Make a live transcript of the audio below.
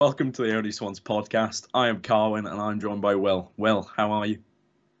Welcome to the OnlySwans podcast. I am Carwyn and I'm joined by Will. Will, how are you?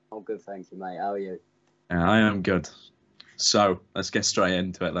 I'm good, thank you, mate. How are you? I am good. So let's get straight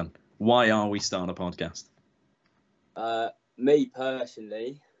into it then. Why are we starting a podcast? Me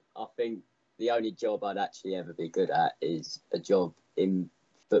personally, I think the only job I'd actually ever be good at is a job in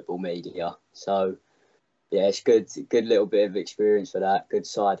football media. So, yeah, it's good little bit of experience for that. Good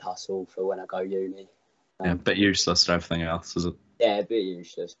side hustle for when I go uni. Yeah, a bit useless to everything else, is it? Yeah, a bit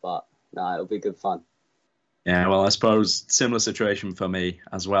useless, but no, it'll be good fun. Yeah, well, I suppose similar situation for me,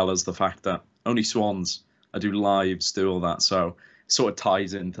 as well as the fact that OnlySwans, I do lives, do all that. So it sort of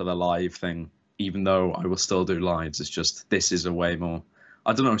ties into the live thing, even though I will still do lives. It's just, this is a way more,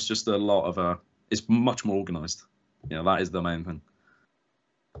 I don't know, it's just a lot of it's much more organised. That is the main thing.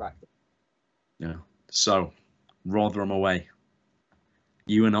 Practice. Yeah. So, Rotherham away.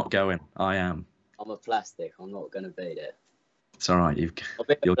 You are not going. I am. I'm a plastic. I'm not going to be there. It's all right. I'll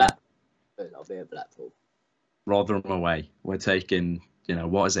be at Blackpool. I'll be at Blackpool. Rotherham away. We're taking,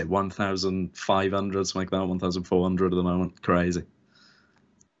 what is it, 1,500, something like that, 1,400 at the moment. Crazy.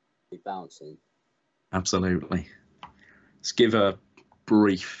 Be bouncing. Absolutely. Let's give a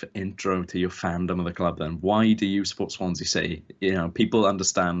brief intro to your fandom of the club then. Why do you support Swansea City? People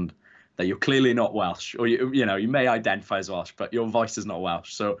understand that you're clearly not Welsh, or you may identify as Welsh, but your voice is not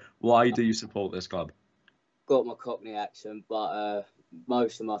Welsh. So why do you support this club? Got my Cockney accent, but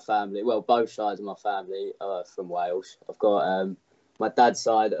most of my family, well, both sides of my family are from Wales. I've got my dad's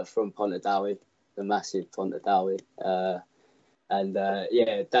side are from Pontardawe, the massive Pontardawe, and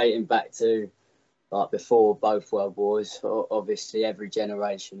dating back to like before both World Wars. Obviously, every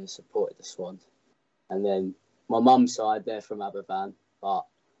generation has supported the Swans, and then my mum's side, they're from Aberfan, but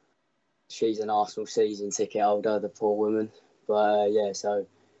she's an Arsenal season ticket holder, the poor woman. But so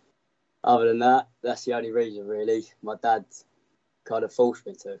other than that, that's the only reason really. My dad kind of forced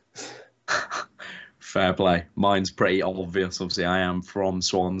me to. Fair play. Mine's pretty obvious. Obviously, I am from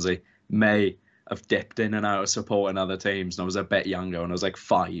Swansea. May have dipped in and out of supporting other teams, and I was a bit younger, and I was like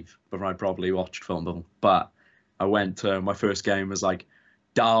 5 before I probably watched football. But I went to my first game was like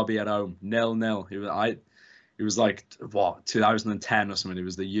Derby at home, 0-0. It was like 2010 or something. It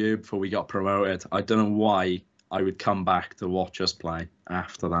was the year before we got promoted. I don't know why I would come back to watch us play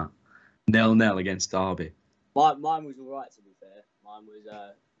after that. 0-0 against Derby. Mine was all right, to be fair. Mine was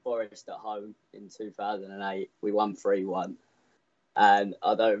Forest at home in 2008. We won 3-1. And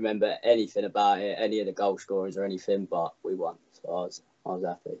I don't remember anything about it, any of the goal scorers or anything, but we won. So I was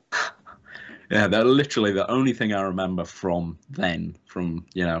happy. Yeah, they're literally the only thing I remember from then, from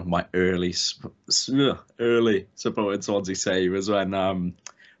my early supported Swansea City, was when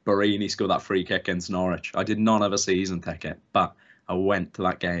Barini scored that free kick against Norwich. I did not have a season ticket, but I went to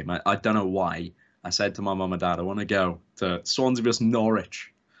that game. I don't know why. I said to my mum and dad, I want to go to Swansea vs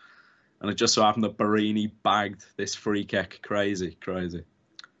Norwich. And it just so happened that Barini bagged this free kick. Crazy.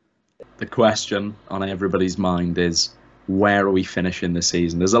 The question on everybody's mind is, where are we finishing this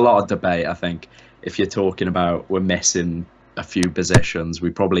season? There's a lot of debate, I think. If you're talking about we're missing a few positions,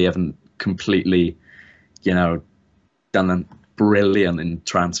 we probably haven't completely, done brilliant in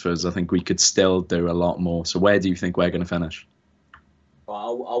transfers. I think we could still do a lot more. So where do you think we're going to finish?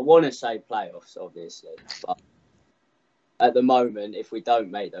 Well, I want to say playoffs, obviously. But at the moment, if we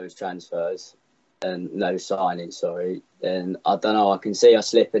don't make those transfers and no signings, then I don't know. I can see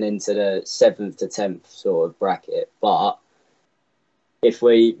us slipping into the 7th to 10th sort of bracket. But if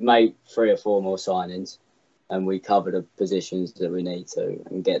we make 3 or 4 more signings and we cover the positions that we need to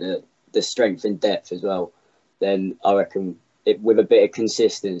and get the strength and depth as well, then I reckon with a bit of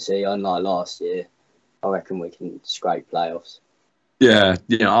consistency, unlike last year, I reckon we can scrape playoffs. Yeah,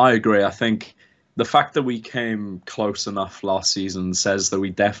 I agree. I think the fact that we came close enough last season says that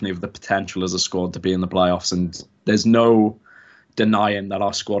we definitely have the potential as a squad to be in the playoffs, and there's no denying that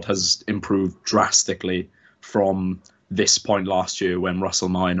our squad has improved drastically from this point last year when Russell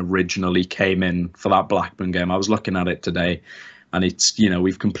Martin originally came in for that Blackburn game. I was looking at it today, and it's,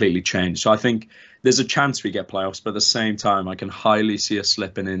 we've completely changed. So I think there's a chance we get playoffs, but at the same time, I can highly see us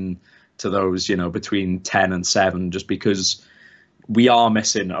slipping in to those, between 10 and 7, just because we are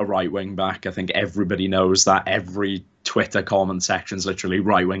missing a right wing back. I think everybody knows that. Every Twitter comment section is literally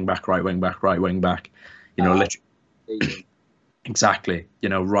right wing back. Literally. Exactly.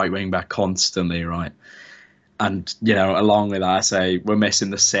 Right wing back constantly, right? And, along with that, I say we're missing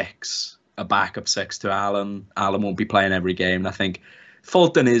the 6, a backup 6 to Alan. Alan won't be playing every game. And I think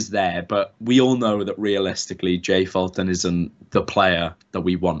Fulton is there, but we all know that realistically, Jay Fulton isn't the player that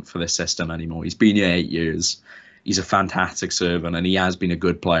we want for this system anymore. He's been here 8 years. He's a fantastic servant, and he has been a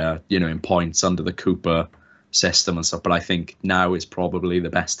good player, in points under the Cooper system and stuff. But I think now is probably the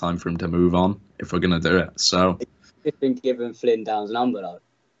best time for him to move on if we're going to do it. So It's been given Flynn Down's number though.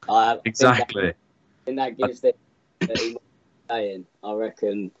 exactly. I think that gives the saying. I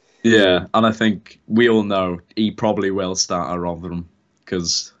reckon. Yeah, and I think we all know he probably will start at Rotherham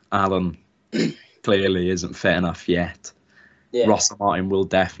because Alan clearly isn't fit enough yet. Yeah. Russell Martin will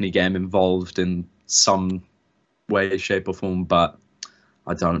definitely get him involved in some way, shape, or form, but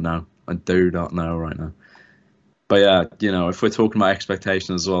I don't know. I do not know right now. But yeah, if we're talking about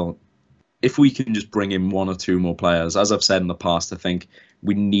expectations as well, if we can just bring in one or two more players, as I've said in the past, I think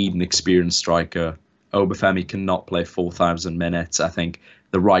we need an experienced striker. Obafemi cannot play 4,000 minutes. I think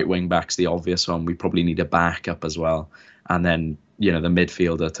the right wing back's the obvious one. We probably need a backup as well. And then, the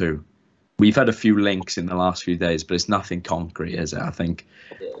midfielder too. We've had a few links in the last few days, but it's nothing concrete, is it? I think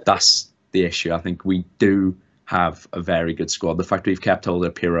that's the issue. I think we do have a very good squad. The fact we've kept hold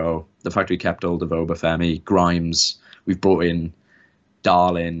of Pirro, the fact we kept hold of Obafemi, Grimes, we've brought in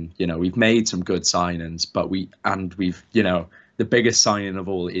Darlin, we've made some good signings, but we've, the biggest signing of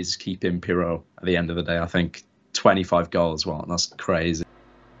all is keeping Pirro at the end of the day. I think 25 goals, that's crazy.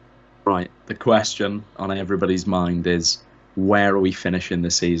 Right, the question on everybody's mind is, where are we finishing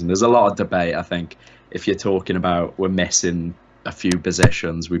this season? There's a lot of debate, I think. If you're talking about we're missing a few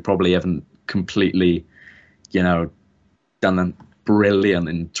positions, we probably haven't completely, done brilliant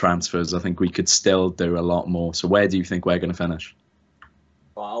in transfers. I think we could still do a lot more. So where do you think we're going to finish?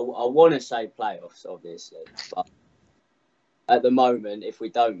 Well, I want to say playoffs, obviously, but at the moment, if we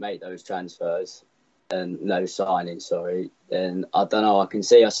don't make those transfers and no signings, then I don't know. I can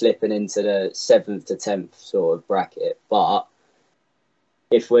see us slipping into the 7th to 10th sort of bracket. But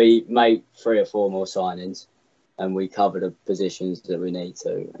if we make 3 or 4 more signings and we cover the positions that we need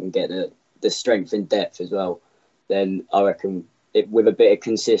to and get the strength and depth as well, then I reckon with a bit of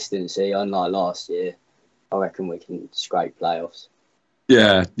consistency, unlike last year, I reckon we can scrape playoffs.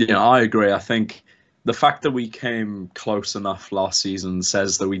 Yeah, I agree. I think the fact that we came close enough last season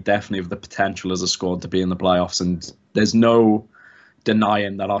says that we definitely have the potential as a squad to be in the playoffs. And there's no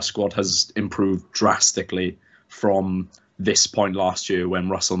denying that our squad has improved drastically from this point last year when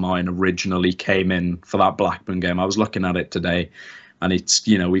Russell Martin originally came in for that Blackburn game. I was looking at it today and it's,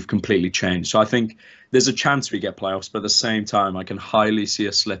 we've completely changed. So I think there's a chance we get playoffs, but at the same time, I can highly see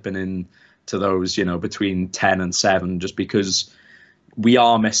us slipping in to those, between 10 and 7, just because we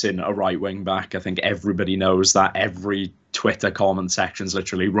are missing a right wing back. I think everybody knows that. Every Twitter comment section is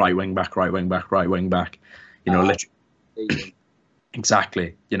literally right wing back, right wing back, right wing back. Literally.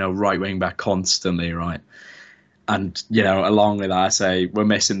 Exactly. Right wing back constantly, right? And, along with that, I say we're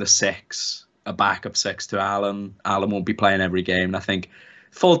missing the 6, a backup 6 to Alan. Alan won't be playing every game. And I think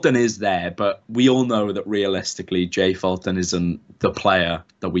Fulton is there, but we all know that realistically, Jay Fulton isn't the player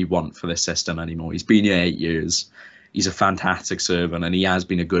that we want for this system anymore. He's been here 8 years. He's a fantastic servant, and he has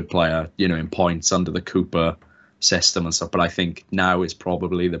been a good player, in points under the Cooper system and stuff. But I think now is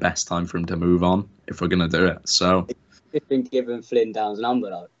probably the best time for him to move on if we're going to do it. So it's been given Flynn Down's number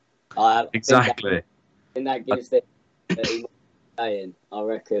though. Exactly. I think that gives the saying. I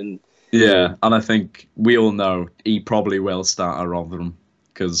reckon. Yeah, and I think we all know he probably will start at Rotherham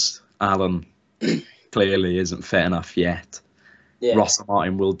because Alan clearly isn't fit enough yet. Yeah. Russell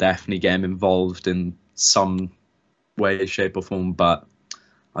Martin will definitely get him involved in some way, shape, or form, but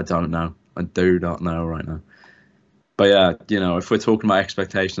I don't know. I do not know right now. But yeah, if we're talking about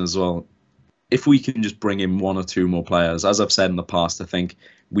expectations as well, if we can just bring in one or two more players, as I've said in the past, I think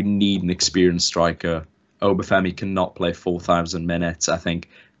we need an experienced striker. Obafemi cannot play 4,000 minutes. I think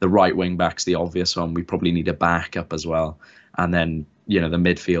the right wing back's the obvious one. We probably need a backup as well. And then, the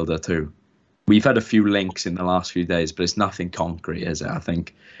midfielder too. We've had a few links in the last few days, but it's nothing concrete, is it? I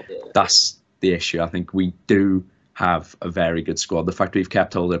think that's the issue. I think we do have a very good squad. The fact we've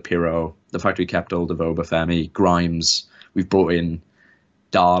kept hold of Pirro, the fact we kept hold of Obafemi, Grimes, we've brought in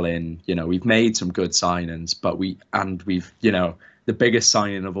Darlin, we've made some good signings, but we've, the biggest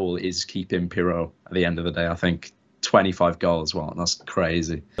signing of all is keeping Pirro at the end of the day. I think 25 goals, that's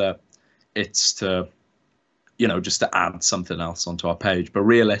crazy. It's to, just to add something else onto our page. But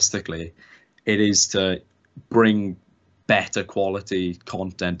realistically, it is to bring better quality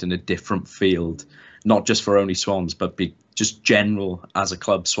content in a different field, not just for OnlySwans, but be just general as a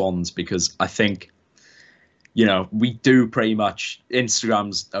club Swans, because I think, we do pretty much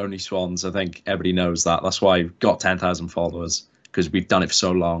Instagram's OnlySwans. I think everybody knows that. That's why I've got 10,000 followers, because we've done it for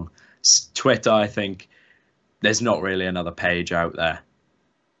so long. Twitter, I think there's not really another page out there.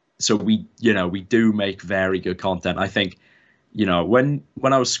 So we do make very good content. I think you know, when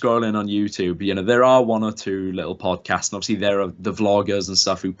I was scrolling on YouTube, you know, there are one or two little podcasts, and obviously there are the vloggers and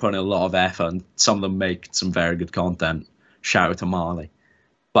stuff who put in a lot of effort, and some of them make some very good content. Shout out to Marley.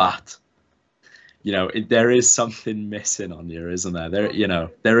 But, you know, there is something missing on here, isn't there?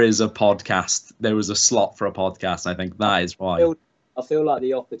 There is a podcast. There was a slot for a podcast. And I think that is why. I feel like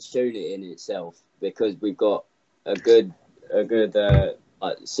the opportunity in itself, because we've got a good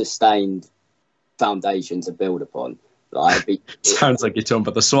sustained foundation to build upon. Sounds like you're talking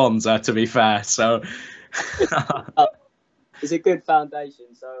about the Swans there, to be fair. So it's a good foundation.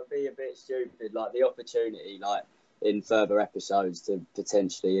 So it'd be a bit stupid, like the opportunity, like in further episodes, to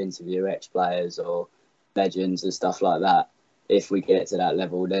potentially interview ex-players or legends and stuff like that. If we get to that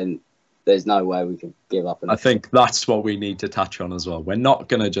level, then there's no way we could give up. I think that's what we need to touch on as well. We're not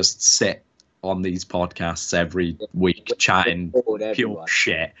going to just sit on these podcasts every week chatting pure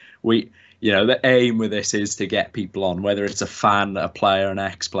shit. The aim with this is to get people on, whether it's a fan, a player, an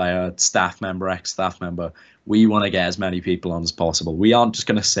ex-player, staff member, ex-staff member. We want to get as many people on as possible. We aren't just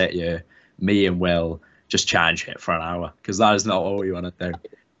going to sit here, me and Will, just chatting shit for an hour, because that is not what we want to do.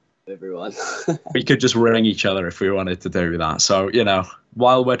 Everyone. We could just ring each other if we wanted to do that. So, you know,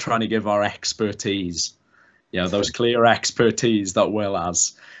 while we're trying to give our expertise, you know, those clear expertise that Will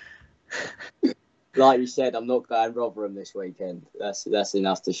has. Like you said, I'm not going Rotherham this weekend. That's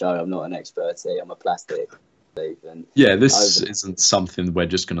enough to show I'm not an expert. I'm a plastic. Yeah, this isn't something we're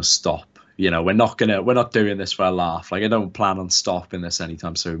just going to stop. You know, we're not doing this for a laugh. Like, I don't plan on stopping this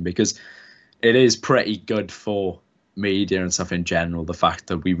anytime soon, because it is pretty good for media and stuff in general, the fact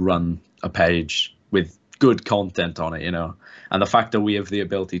that we run a page with good content on it, you know, and the fact that we have the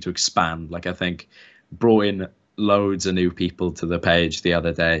ability to expand. Like, I think brought in loads of new people to the page the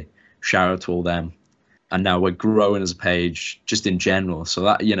other day. Shout out to all them. And now we're growing as a page just in general. So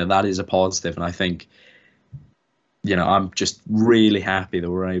that, you know, that is a positive. And I think, you know, I'm just really happy that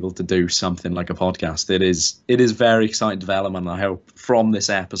we're able to do something like a podcast. It is very exciting development. I hope from this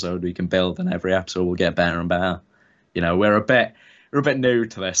episode we can build, and every episode will get better and better. You know, we're a bit new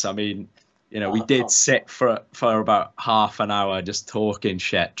to this. I mean, you know, we did sit for about half an hour just talking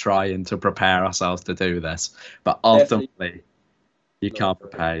shit, trying to prepare ourselves to do this. But ultimately, you can't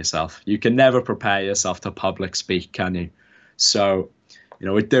prepare yourself. You can never prepare yourself to public speak, can you? So, you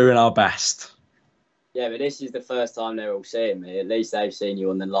know, we're doing our best. Yeah, but this is the first time they're all seeing me. At least they've seen you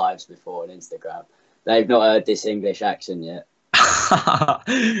on the lives before on Instagram. They've not heard this English accent yet.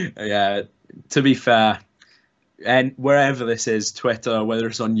 Yeah, to be fair, and wherever this is, Twitter, whether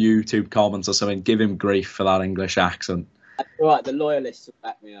it's on YouTube comments or something, give him grief for that English accent. Right, the loyalists will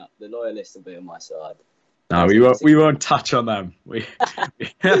back me up. The loyalists will be on my side. No, we won't touch on them. We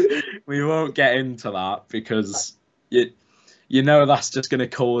won't get into that, because you know that's just going to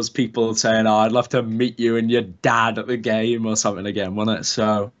cause people saying, "Oh, I'd love to meet you and your dad at the game" or something again, won't it?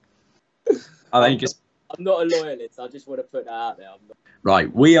 So I think I'm not a loyalist. I just want to put that out there.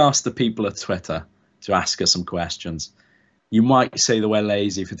 Right, we asked the people at Twitter to ask us some questions. You might say that we're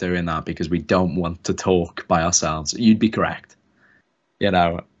lazy for doing that because we don't want to talk by ourselves. You'd be correct, you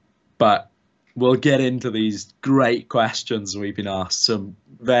know, but we'll get into these great questions we've been asked. Some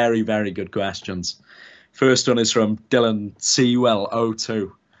very, very good questions. First one is from Dylan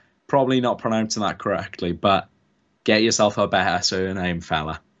Sewell02. Probably not pronouncing that correctly, but get yourself a better surname,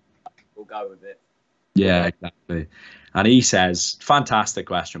 fella. We'll go with it. Yeah, exactly. And he says, fantastic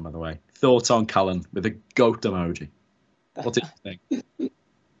question, by the way. Thoughts on Cullen with a goat emoji. What do you think?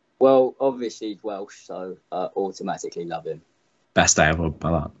 Well, obviously he's Welsh, so automatically love him. Best day ever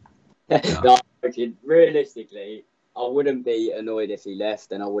by that. Yeah. Realistically, I wouldn't be annoyed if he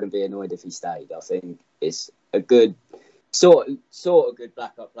left, and I wouldn't be annoyed if he stayed. I think it's a good sort of good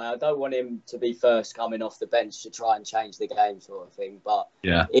backup player. I don't want him to be first coming off the bench to try and change the game, sort of thing. But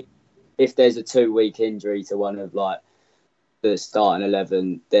yeah, if there's a 2-week injury to one of like the starting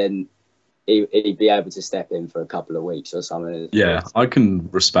 11, then he'd be able to step in for a couple of weeks or something. Yeah, I can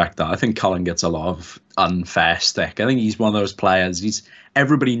respect that. I think Cullen gets a lot of unfair stick. I think he's one of those players.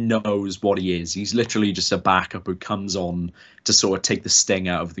 Everybody knows what he is. He's literally just a backup who comes on to sort of take the sting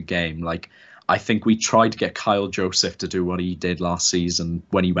out of the game. Like, I think we tried to get Kyle Joseph to do what he did last season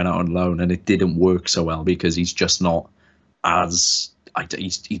when he went out on loan, and it didn't work so well because he's just not as... he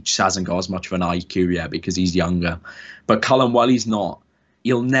just hasn't got as much of an IQ yet because he's younger. But Cullen, while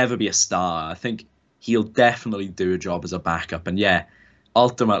he'll never be a star. I think he'll definitely do a job as a backup. And yeah,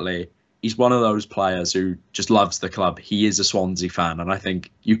 ultimately, he's one of those players who just loves the club. He is a Swansea fan. And I think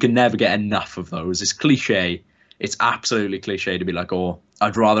you can never get enough of those. It's cliche. It's absolutely cliche to be like, oh,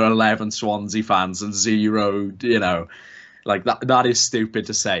 I'd rather 11 Swansea fans than 0, you know. Like, that is stupid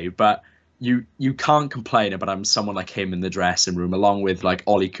to say. But you can't complain about having someone like him in the dressing room, along with like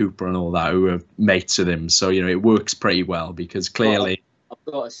Ollie Cooper and all that, who are mates with him. So it works pretty well because clearly.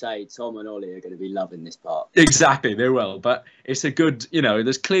 I've got to say, Tom and Ollie are going to be loving this part. Exactly, they will. But it's a good,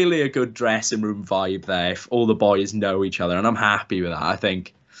 there's clearly a good dressing room vibe there if all the boys know each other, and I'm happy with that. I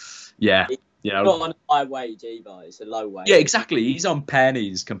think, yeah. Not on a high wage either. It's a low wage. Yeah, exactly. He's on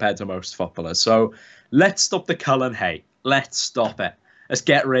pennies compared to most footballers. So let's stop the Cullen hate. Let's stop it. Let's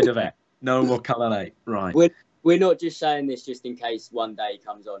get rid of it. No more Cullen hate. Right. We're not just saying this just in case one day he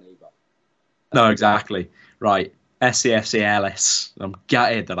comes on either. No, exactly. Right. SCFC Ellis. I'm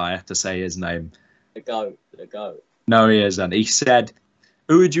gutted that I have to say his name. The GOAT. No, he isn't. He said,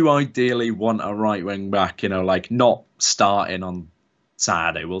 who would you ideally want a right wing back? Like not starting on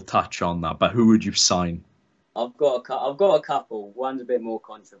Saturday. We'll touch on that. But who would you sign? I've got a couple. One's a bit more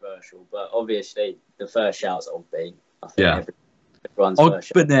controversial, but obviously the first shout's Ogby. I think everyone's first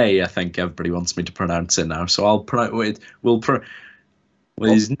shout. Ogbenay, I think everybody wants me to pronounce it now. So I'll pronounce it.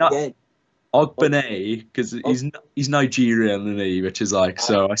 He's not Ogbenay because he's Nigerian, isn't he? Which is like,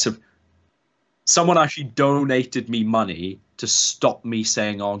 so I said, someone actually donated me money to stop me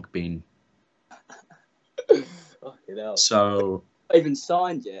saying Ogbin. So. Even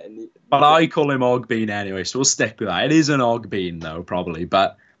signed yet. But I call him Ogbean anyway, so we'll stick with that. It is an Ogbean though, probably,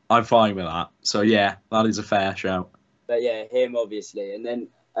 but I'm fine with that. So yeah, that is a fair shout. But yeah, him obviously, and then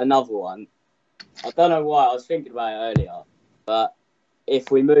another one. I don't know why I was thinking about it earlier, but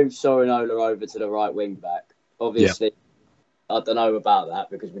if we move Sorinola over to the right wing back, obviously, I don't know about that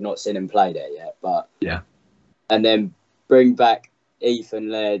because we've not seen him play there yet. But yeah, and then bring back Ethan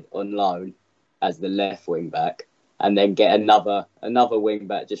Laird on loan as the left wing back. And then get another wing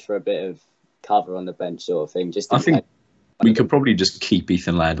back just for a bit of cover on the bench sort of thing. I think we could probably just keep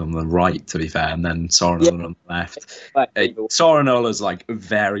Ethan Laird on the right, to be fair, and then Sorinola on the left. Sorinola's like a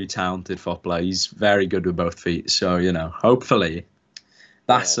very talented footballer. He's very good with both feet. So, hopefully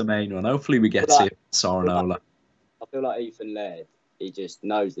that's the main one. Hopefully we get to see Sorinola. I feel like Ethan Laird, he just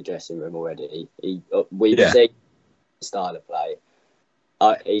knows the dressing room already. We've seen the style of play.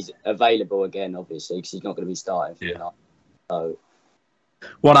 He's available again, obviously, because he's not going to be starting for tonight. So,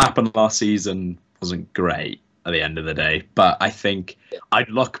 what happened last season wasn't great at the end of the day, but I think I'd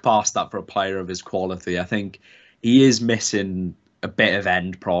look past that for a player of his quality. I think he is missing a bit of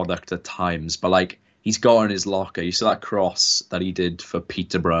end product at times, but like he's got in his locker. You saw that cross that he did for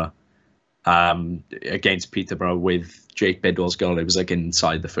Peterborough against Peterborough with Jake Bidwell's goal. It was like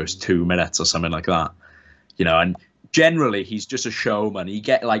inside the first 2 minutes or something like that, and generally, he's just a showman.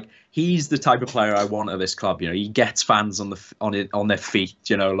 He's the type of player I want at this club. He gets fans on their feet.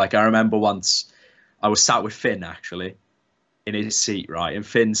 Like I remember once, I was sat with Finn actually, in his seat, right, in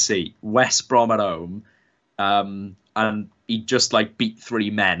Finn's seat, West Brom at home, and he just like beat 3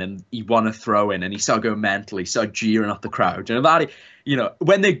 men and he won a throw in and he started going mental. He started jeering at the crowd.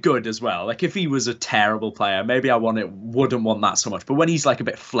 When they're good as well. Like if he was a terrible player, maybe I wouldn't want that so much. But when he's like a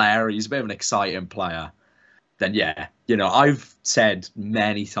bit flary, he's a bit of an exciting player. Then I've said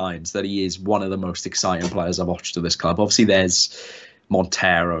many times that he is one of the most exciting players I've watched at this club. Obviously, there's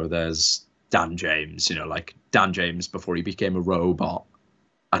Montero, there's Dan James. Like Dan James before he became a robot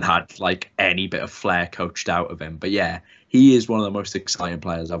and had like any bit of flair coached out of him. But yeah, he is one of the most exciting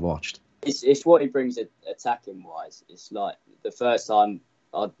players I've watched. It's what he brings attacking wise. It's like the first time,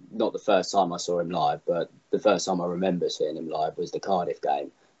 not the first time I saw him live, but the first time I remember seeing him live was the Cardiff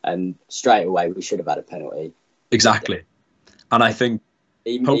game, and straight away we should have had a penalty. Exactly. And I think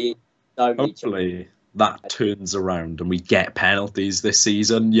hopefully that turns around and we get penalties this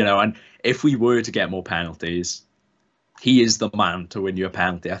season, and if we were to get more penalties, he is the man to win you a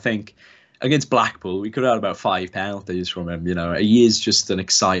penalty. I think against Blackpool, we could have had about 5 penalties from him. He is just an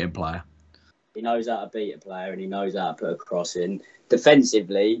exciting player. He knows how to beat a player and he knows how to put a cross in.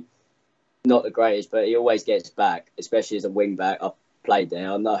 Defensively, not the greatest, but he always gets back, especially as a wing back. I've played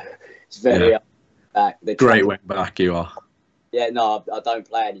there, I know. It's very back. Great wing back you are. Yeah, no, I don't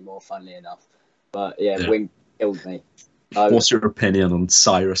play anymore, funnily enough. But wing killed me. What's your opinion on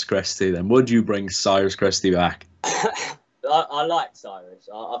Cyrus Christie then? Would you bring Cyrus Christie back? I liked Cyrus.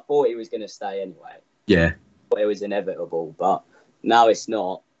 I thought he was going to stay anyway. Yeah. I thought it was inevitable, but now it's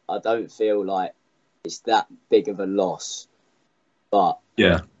not. I don't feel like it's that big of a loss. But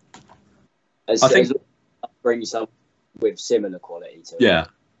yeah, I think I bring someone with similar quality to him. Yeah.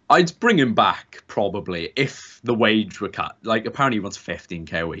 I'd bring him back probably if the wage were cut. Like apparently he wants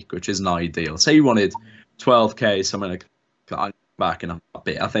 15k a week, which isn't ideal. Say he wanted 12k, something like that, back in a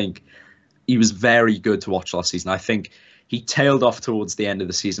bit. I think he was very good to watch last season. I think he tailed off towards the end of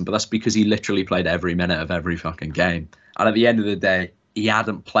the season, but that's because he literally played every minute of every fucking game. And at the end of the day, he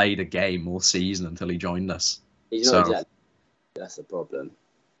hadn't played a game all season until he joined us. He's not exactly. That's the problem.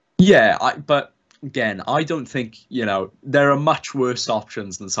 Yeah, but again, I don't think, there are much worse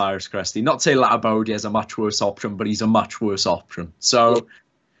options than Cyrus Christie. Not to say Latibeaudier is a much worse option, but he's a much worse option. So,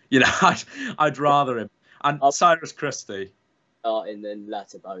 I'd rather him. And Cyrus Christie. Starting than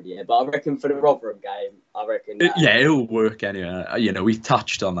Latibeaudier. But I reckon for the Rotherham game, it'll work anyway. We've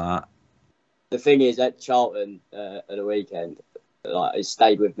touched on that. The thing is, at Charlton at the weekend, it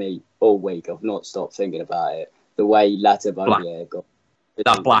stayed with me all week. I've not stopped thinking about it. The way Latibeaudier got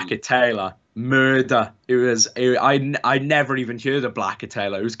that Blackett Taylor murder. I never even heard of Blackett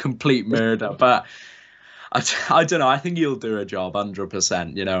Taylor. It was complete murder. But I don't know. I think he'll do a job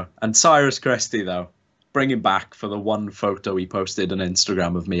 100%. And Cyrus Christie though, bring him back for the one photo he posted on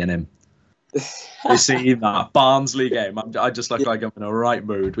Instagram of me and him. You see that Barnsley game? I just look like I'm in a right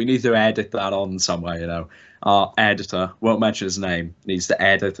mood. We need to edit that on somewhere, Our editor, won't mention his name, needs to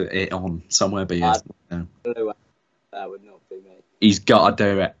edit it on somewhere. But that would not be me. He's got to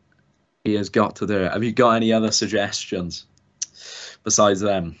do it. He has got to do it. Have you got any other suggestions besides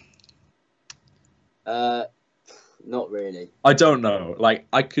them? Not really. I don't know.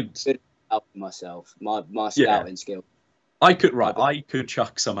 I could help myself. My scouting skill. I could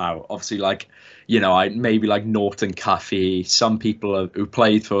chuck some out. Obviously, I maybe Norton Caffey. Some people who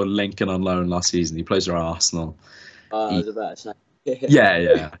played for Lincoln on loan last season. He plays for Arsenal. I was about to say.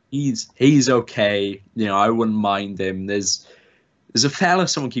 yeah. He's okay. I wouldn't mind him. There's a fella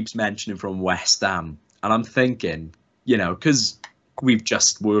someone keeps mentioning from West Ham, and I'm thinking, because we've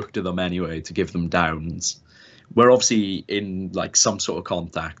just worked with them anyway to give them downs. We're obviously in some sort of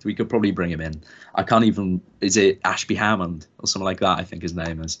contact. We could probably bring him in. I can't even. Is it Ashby Hammond or something like that? I think his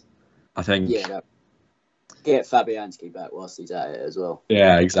name is. I think. Yeah. Get Fabianski back whilst he's at it as well.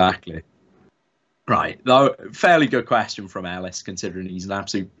 Yeah, exactly. Right. Though, fairly good question from Ellis, considering he's an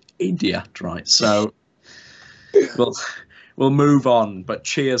absolute idiot. Right. So we'll move on. But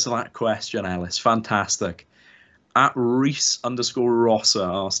cheers to that question, Ellis. Fantastic. At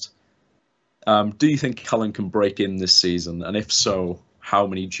Reese_Rosser asked, do you think Cullen can break in this season? And if so, how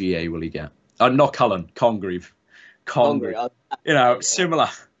many GA will he get? Not Cullen, Congreve. Congreve. Similar.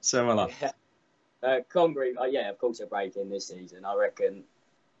 Congreve, of course he'll break in this season. I reckon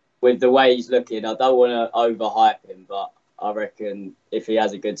with the way he's looking, I don't want to overhype him, but I reckon if he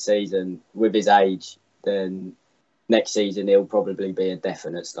has a good season with his age, then next season he'll probably be a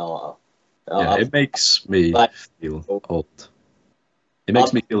definite starter. It makes me feel old. It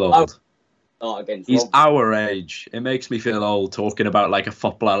makes me feel old. He's our age. It makes me feel old talking about a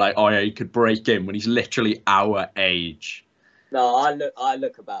footballer he could break in when he's literally our age. No, I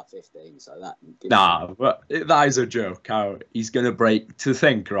look about 15, so that. But that is a joke. How he's gonna break to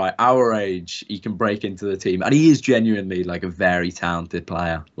think right? Our age, he can break into the team, and he is genuinely a very talented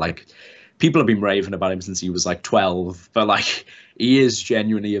player. People have been raving about him since he was 12, but he is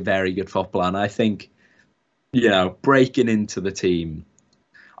genuinely a very good footballer, and I think, breaking into the team.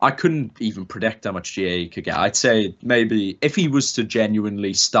 I couldn't even predict how much GA he could get. I'd say maybe if he was to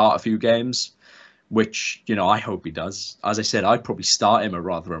genuinely start a few games, which, I hope he does. As I said, I'd probably start him at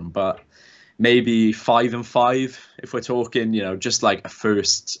Rotherham, but maybe 5 and 5 if we're talking, just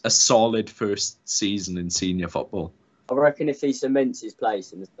a solid first season in senior football. I reckon if he cements his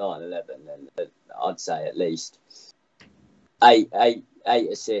place in the starting 11, then I'd say at least eight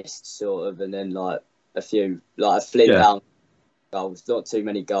assists, sort of, and then a few, a flint down. Goals, not too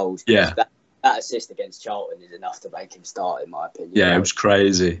many goals. Yeah, that assist against Charlton is enough to make him start, in my opinion. Yeah, it was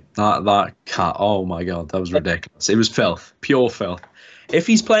crazy. That cat. Oh my god, that was ridiculous. It was filth, pure filth. If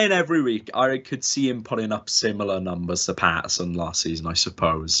he's playing every week, I could see him putting up similar numbers to Patterson last season, I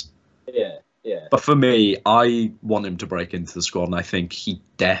suppose. Yeah. But for me, I want him to break into the squad, and I think he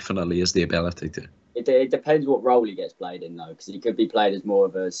definitely has the ability to. It depends what role he gets played in, though, because he could be played as more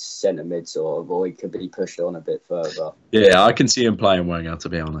of a centre mid sort of, or he could be pushed on a bit further. Yeah, I can see him playing winger, to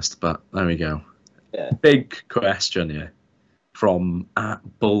be honest. But there we go. Yeah. Big question here from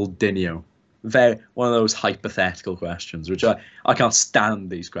Buldinho. One of those hypothetical questions, which I can't stand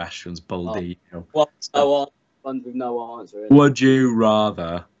these questions, Buldinho. Ones with no answer. Would you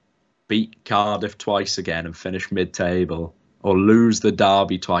rather beat Cardiff twice again and finish mid-table, or lose the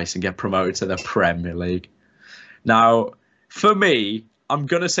derby twice and get promoted to the Premier League? Now, for me, I'm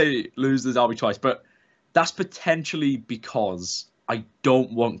going to say lose the derby twice, but that's potentially because I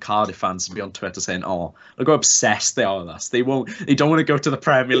don't want Cardiff fans to be on Twitter saying, look how obsessed they are with us. They don't want to go to the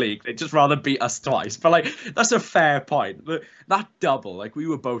Premier League. They'd just rather beat us twice. But, that's a fair point. That double, we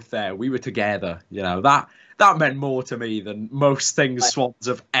were both there. We were together. That meant more to me than most things Swans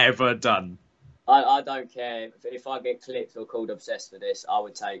have ever done. I don't care if I get clipped or called obsessed for this.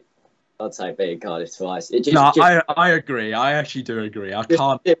 I'd take beating Cardiff twice. I agree. I actually do agree. I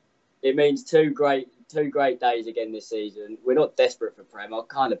can't. It means two great days again this season. We're not desperate for Prem. I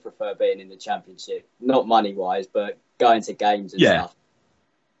kind of prefer being in the Championship, not money wise, but going to games and stuff.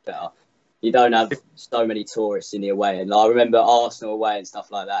 Better. You don't have so many tourists in the away, and I remember Arsenal away and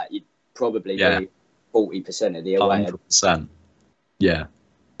stuff like that. You'd probably be 40% of the away. 100%. Yeah.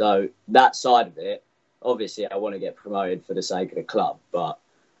 So that side of it, obviously, I want to get promoted for the sake of the club, but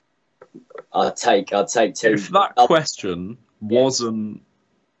I'd take two. If that question wasn't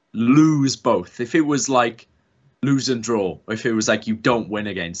lose both, if it was like lose and draw, if it was like you don't win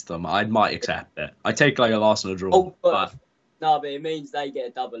against them, I might accept it. I take like a loss and a draw. Oh, but it means they get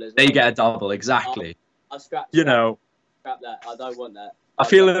a double as well. They get a double, exactly. I scrap. Scrap that. I don't want that. I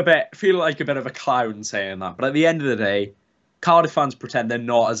feel like a bit of a clown saying that, but at the end of the day, Cardiff fans pretend they're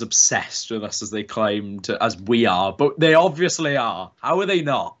not as obsessed with us as they claim to, as we are, but they obviously are. How are they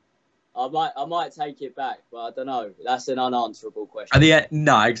not? I might take it back, but I don't know. That's an unanswerable question.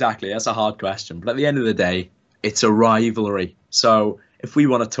 No, exactly. That's a hard question. But at the end of the day, it's a rivalry. So if we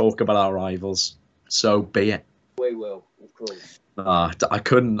want to talk about our rivals, so be it. We will, of course. I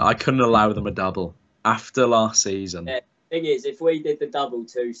couldn't allow them a double after last season. Yeah. Thing is, if we did the double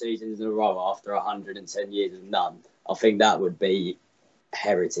 2 seasons in a row after 110 years of none, I think that would be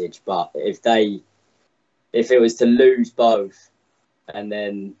heritage. But if it was to lose both and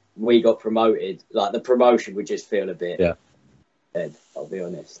then we got promoted, like the promotion would just feel a bit dead, I'll be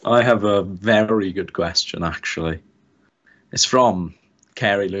honest. I have a very good question, actually. It's from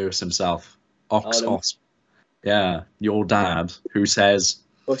Kerry Lewis himself, Oxos. Yeah, your dad, who says...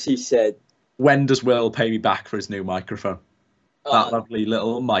 What's he said? When does Will pay me back for his new microphone? That lovely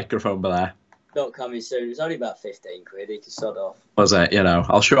little microphone there. Not coming soon. It's only about 15 quid. He can sod off. Was it?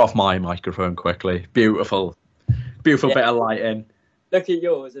 I'll show off my microphone quickly. Beautiful bit of lighting. Look at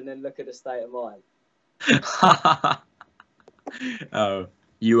yours and then look at the state of mine. Oh,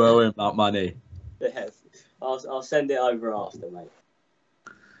 you owe him that money. Yes. I'll send it over after, mate.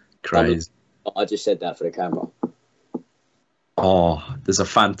 Crazy. I just said that for the camera. Oh, there's a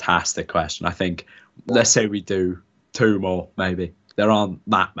fantastic question. I think, let's say we do 2 more, maybe. There aren't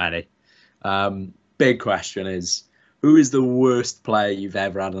that many. Big question is, who is the worst player you've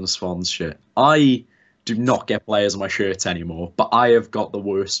ever had on a Swans shirt? I do not get players on my shirts anymore, but I have got the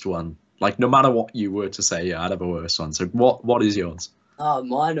worst one. Like, no matter what you were to say, I'd have a worse one. So what is yours? Oh,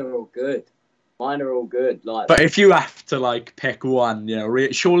 mine are all good. Like, but if you have to like pick one,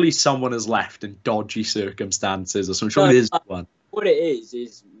 surely someone has left in dodgy circumstances or something. Surely there's one. What it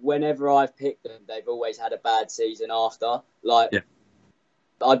is whenever I've picked them, they've always had a bad season after. Like,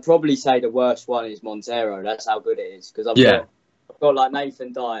 I'd probably say the worst one is Montero. That's how good it is. Because I've got like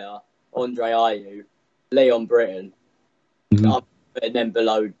Nathan Dyer, Andre Ayew, Leon Britton, and then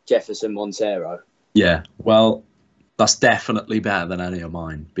below Jefferson Montero. Yeah, well, that's definitely better than any of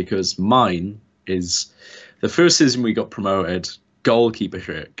mine, because mine is the first season we got promoted, goalkeeper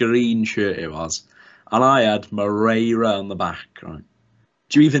shirt, green shirt it was, and I had Moreira on the back, right?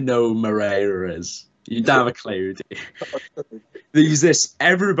 Do you even know who Moreira is? You don't have a clue, do you? There's this,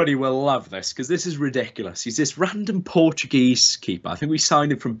 everybody will love this, because this is ridiculous. He's this random Portuguese keeper. I think we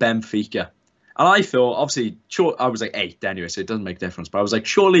signed him from Benfica. And I thought, obviously, I was like 8 anyway, so it doesn't make a difference. But I was like,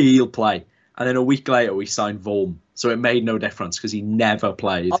 surely he'll play. And then a week later, we signed Vorm. So it made no difference because he never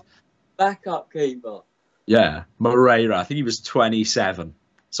played. Backup keeper. Yeah, Moreira. I think he was 27.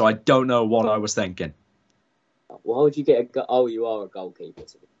 So I don't know what I was thinking. Why would you get you are a goalkeeper.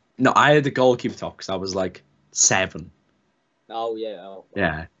 No, I had the goalkeeper top because I was like 7. Oh, yeah.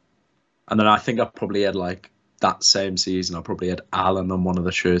 Yeah. And then I think I probably had like that same season, I probably had Allen on one of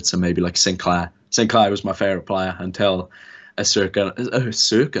the shirts and maybe like Sinclair. Sinclair was my favourite player until a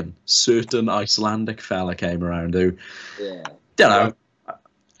certain Icelandic fella came around who, don't know,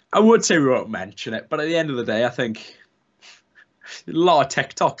 I would say we won't mention it, but at the end of the day, I think a lot of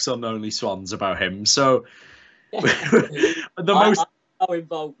TikToks on OnlySwans about him. So no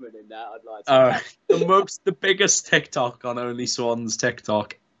involvement in that, I'd like to. The biggest TikTok on OnlySwans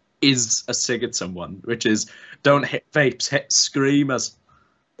TikTok is a Sigurdsson one, which is don't hit vapes, hit screamers.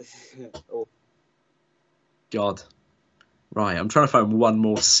 God. Right, I'm trying to find one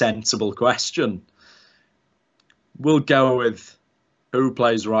more sensible question. We'll go with who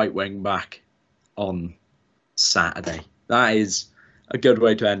plays right wing back on Saturday. That is a good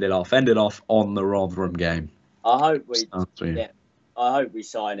way to end it off. End it off on the Rotherham game. I hope we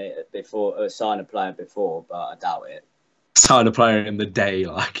sign it before, sign a player before, but I doubt it. Sign a player in the day,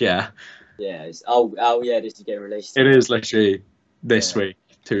 Yeah. This is getting released. It is literally this week,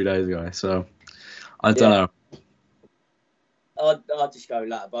 2 days ago. So I don't know. I'd just go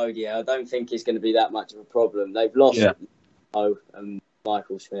Latabodia. I don't think it's going to be that much of a problem. They've lost and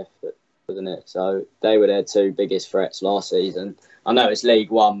Michael Smith, wasn't it? So they were their two biggest threats last season. I know it's League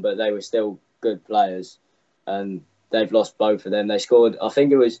One, but they were still good players, and they've lost both of them. They scored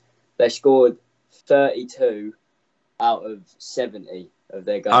 32 out of 70 of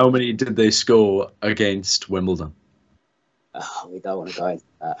their goals. How many did they score against Wimbledon? Oh, we don't want to go into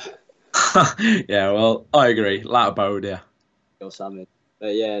that. Yeah, well, I agree. Latabodia. Or something.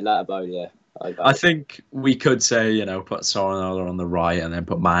 But yeah, Latabodia. I think we could say, put Sorinola on the right and then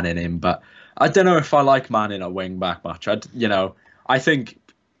put Manning in, but I don't know if I like Manning at wing back much. I think,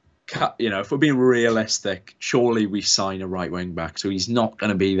 if we're being realistic, surely we sign a right wing back, so he's not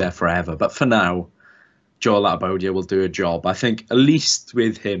going to be there forever. But for now, Joel Latabodia will do a job. I think at least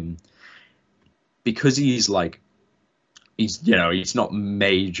with him, because he's not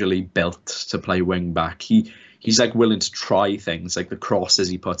majorly built to play wing back. He's like willing to try things, like the crosses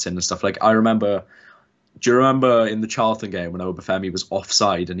he puts in and stuff. Like do you remember in the Charlton game when Obafemi was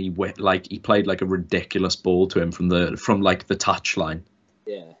offside and he played like a ridiculous ball to him from the touchline?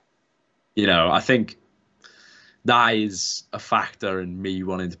 Yeah. I think that is a factor in me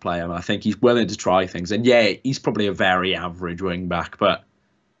wanting to play him. I think he's willing to try things, and yeah, he's probably a very average wing back, but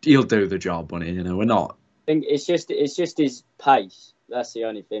he'll do the job on it. We're not. I think it's just his pace. That's the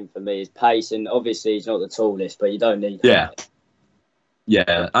only thing for me, his pace, and obviously he's not the tallest, but you don't need that.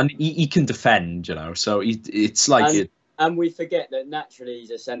 Yeah, and he can defend, so it's like And we forget that naturally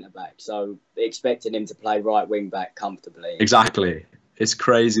he's a centre back, so expecting him to play right wing back comfortably. Exactly. It's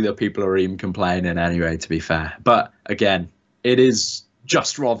crazy that people are even complaining anyway, to be fair. But again, it is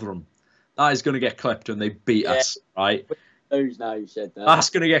just Rotherham. That is going to get clipped when they beat us, right? Who's now you said that? That's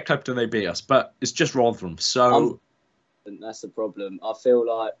going to get clipped when they beat us, but it's just Rotherham. So that's the problem. I feel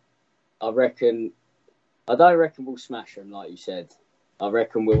like I don't reckon we'll smash them, like you said. I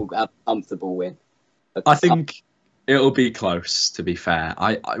reckon we'll have a comfortable win. I think it'll be close, to be fair.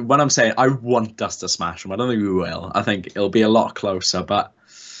 When I'm saying I want us to smash them, I don't think we will. I think it'll be a lot closer, but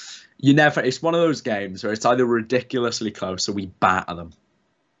it's one of those games where it's either ridiculously close or we batter them.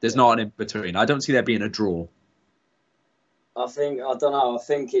 There's not an in-between. I don't see there being a draw. I don't know. I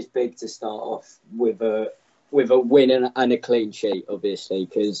think it's big to start off with a win and a clean sheet, obviously,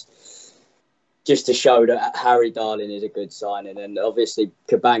 because just to show that Harry Darling is a good signing, and obviously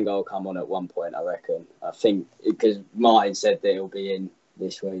Kabanga will come on at one point, I reckon. I think because Martin said that he'll be in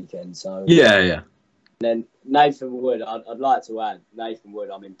this weekend. So yeah. And then Nathan Wood, I'd like to add Nathan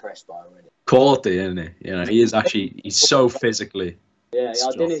Wood. I'm impressed by already. Quality, isn't he? He is he's so physically. Yeah,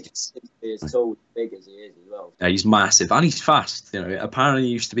 I didn't expect him to be as tall, big as he is as well. Yeah, he's massive and he's fast. Apparently he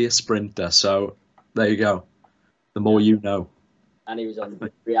used to be a sprinter, so there you go. The more you know. And he was on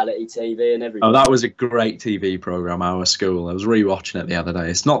reality TV and everything. Oh, that was a great TV program, Our School. I was rewatching it the other day.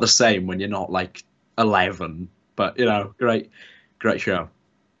 It's not the same when you're not like 11, but great show.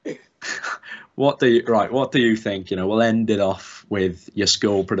 What do you think? We'll end it off with your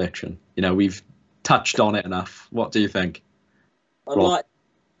score prediction. We've touched on it enough. What do you think? I'd like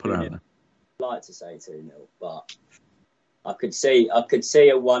to say 2-0, but I could see a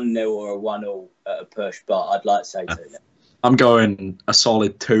 1-0 or a 1-0 at a push, but I'd like to say 2-0. I'm going a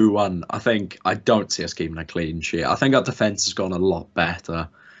solid 2-1. I don't see us keeping a clean sheet. I think our defence has gone a lot better,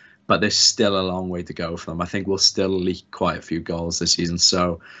 but there's still a long way to go for them. I think we'll still leak quite a few goals this season.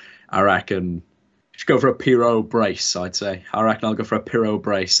 So I reckon we should go for a Pirot brace, I'd say. I reckon I'll go for a Pirot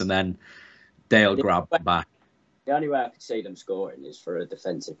brace and then they'll grab them back. The only way I could see them scoring is for a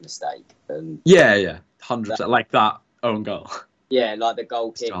defensive mistake. And yeah, 100%. Like that own goal. Yeah, like the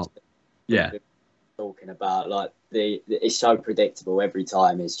goal kick. Yeah. Talking about it's so predictable every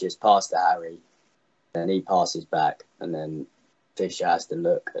time. It's just pass to Harry, then he passes back, and then Fisher has to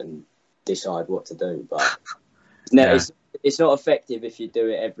look and decide what to do. But it's not effective if you do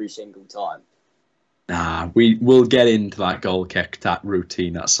it every single time. Nah, we'll get into that goal kick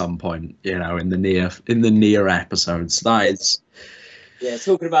routine at some point. In the near episodes. That is. Yeah,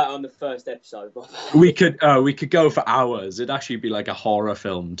 talking about it on the first episode. we could go for hours. It'd actually be like a horror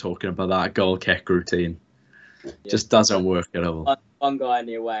film talking about that goal kick routine. Yeah. Just doesn't work at all. One guy in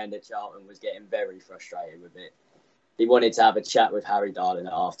the away end at Charlton was getting very frustrated with it. He wanted to have a chat with Harry Darling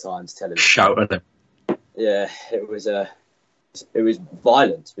at half time to tell him. Shout at him. Yeah, it was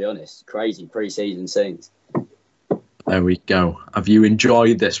violent, to be honest. Crazy pre-season scenes. There we go. Have you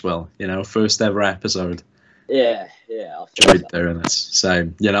enjoyed this, Will? First ever episode. Yeah. I enjoyed doing this.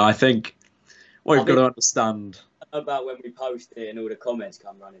 Same. I think what you've got to understand. I don't know about when we post it and all the comments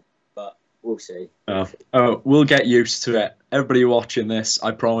come running, but we'll see. We'll get used to it. Everybody watching this,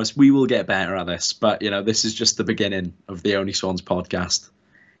 I promise we will get better at this. But, this is just the beginning of the OnlySwans podcast.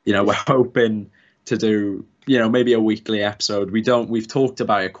 We're hoping to do, maybe a weekly episode. We've talked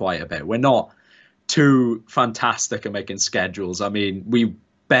about it quite a bit. We're not too fantastic at making schedules. I mean, we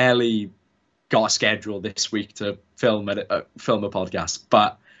barely got a schedule this week to film a podcast,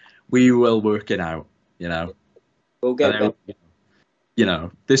 but we will work it out, We'll get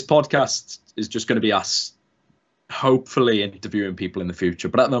better. This podcast is just going to be us hopefully interviewing people in the future.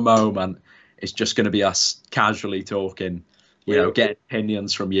 But at the moment, it's just going to be us casually talking, getting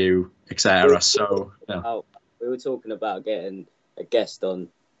opinions from you, etc. So, we were talking about getting a guest on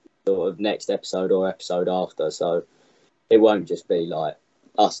sort of next episode or episode after. So it won't just be like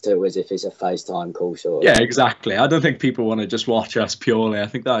us two as if it's a FaceTime call sort of. Yeah, exactly. I don't think people want to just watch us purely. I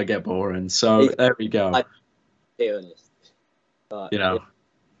think that would get boring. So there we go. Be honest. But,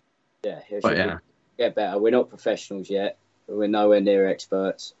 get better. We're not professionals yet. We're nowhere near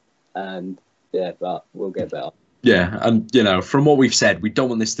experts. And but we'll get better. Yeah, and from what we've said, we don't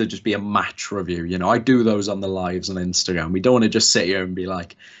want this to just be a match review. I do those on the lives on Instagram. We don't want to just sit here and be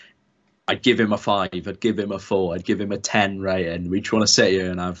like, I'd give him a 5, I'd give him a 4, I'd give him a 10 rating. We just want to sit here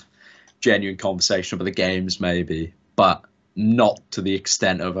and have genuine conversation about the games maybe, but not to the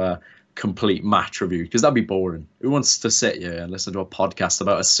extent of a complete match review, because that'd be boring. Who wants to sit here and listen to a podcast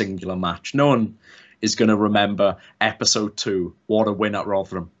about a singular match? No one is going to remember episode 2, what a win at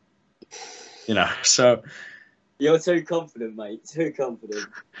Rotherham. So... You're too confident, mate. Too confident.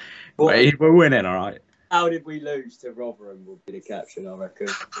 Wait, we're winning, all right. How did we lose to Rotherham will be the caption, I reckon.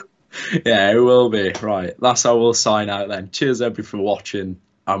 Yeah, it will be. Right, that's how we'll sign out then. Cheers, everybody, for watching,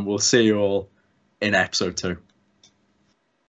 and we'll see you all in episode 2.